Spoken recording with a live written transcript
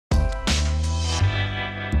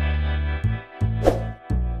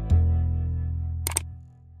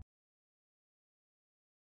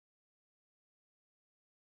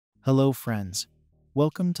Hello friends,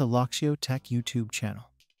 welcome to Lakshyo Tech YouTube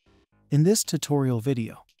channel. In this tutorial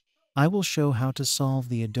video, I will show how to solve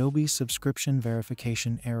the Adobe subscription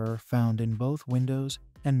verification error found in both Windows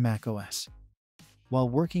and macOS. While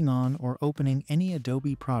working on or opening any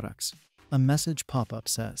Adobe products, a message pop-up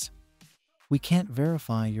says, "We can't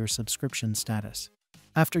verify your subscription status."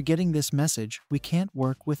 After getting this message, we can't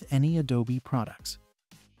work with any Adobe products.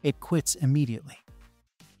 It quits immediately.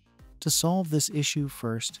 To solve this issue,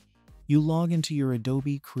 first, you log into your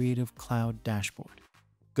Adobe Creative Cloud dashboard.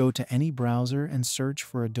 Go to any browser and search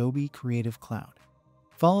for Adobe Creative Cloud.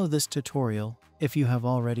 Follow this tutorial if you have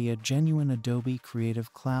already a genuine Adobe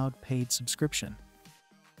Creative Cloud paid subscription.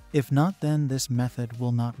 If not, then this method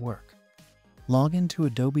will not work. Log into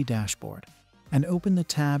Adobe Dashboard and open the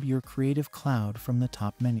tab Your Creative Cloud from the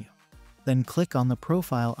top menu. Then click on the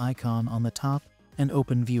profile icon on the top and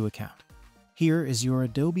open View Account. Here is your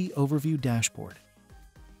Adobe Overview dashboard.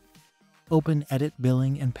 Open Edit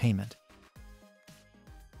Billing and Payment.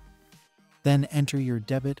 Then enter your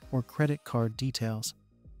debit or credit card details.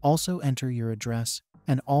 Also enter your address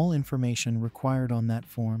and all information required on that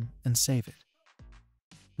form and save it.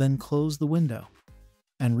 Then close the window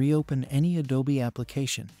and reopen any Adobe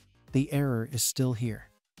application. The error is still here.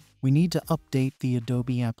 We need to update the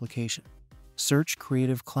Adobe application. Search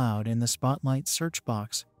Creative Cloud in the Spotlight search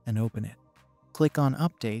box and open it. Click on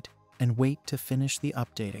Update and wait to finish the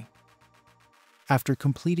updating. After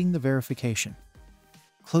completing the verification,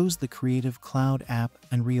 close the Creative Cloud app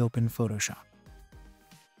and reopen Photoshop.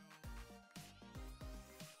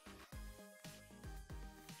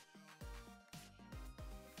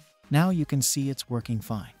 Now you can see it's working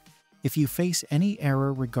fine. If you face any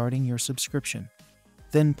error regarding your subscription,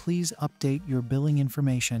 then please update your billing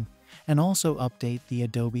information and also update the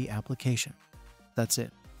Adobe application. That's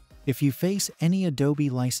it. If you face any Adobe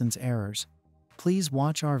license errors, please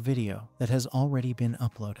watch our video that has already been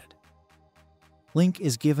uploaded. Link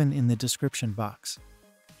is given in the description box.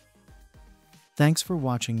 Thanks for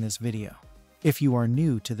watching this video. If you are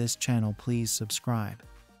new to this channel, please subscribe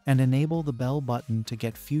and enable the bell button to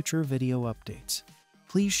get future video updates.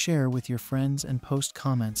 Please share with your friends and post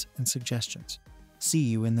comments and suggestions. See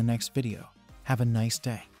you in the next video. Have a nice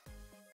day.